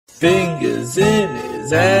Fingers in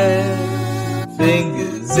his ass,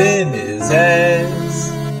 fingers in his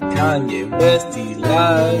ass. Kanye West, he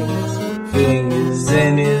lies. Fingers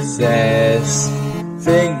in his ass,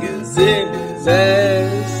 fingers in his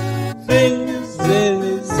ass, fingers in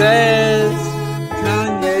his ass.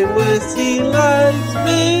 Kanye West, he likes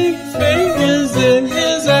big fingers in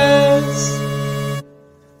his ass.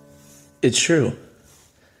 It's true.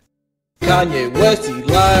 Kanye West, he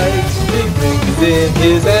likes big fingers in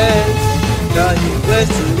his ass. Kanye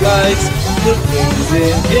West, he likes the fingers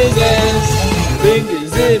in his ass.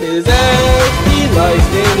 Fingers in his ass. He likes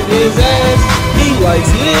it in his ass. He likes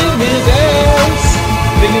it in his ass.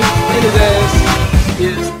 Fingers in his ass.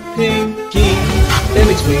 His pinky,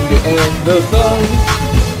 index finger and the thumb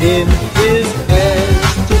in his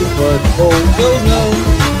ass. To the butthole goes numb.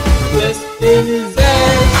 West in his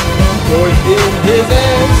ass. North in his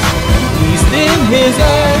ass. East in his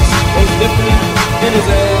ass, most definitely in his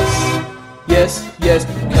ass. Yes, yes,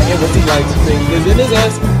 Kanye West, he likes fingers in his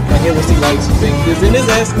ass. Kanye West, he likes fingers in his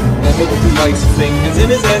ass. Kanye West, he likes fingers in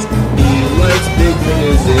his ass. He likes big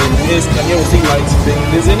fingers in his. Kanye West, he likes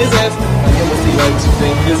fingers in his ass. Kanye West, he likes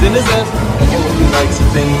fingers in his ass. Kanye West, he likes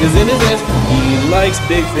fingers in his ass. He likes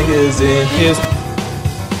big fingers in his.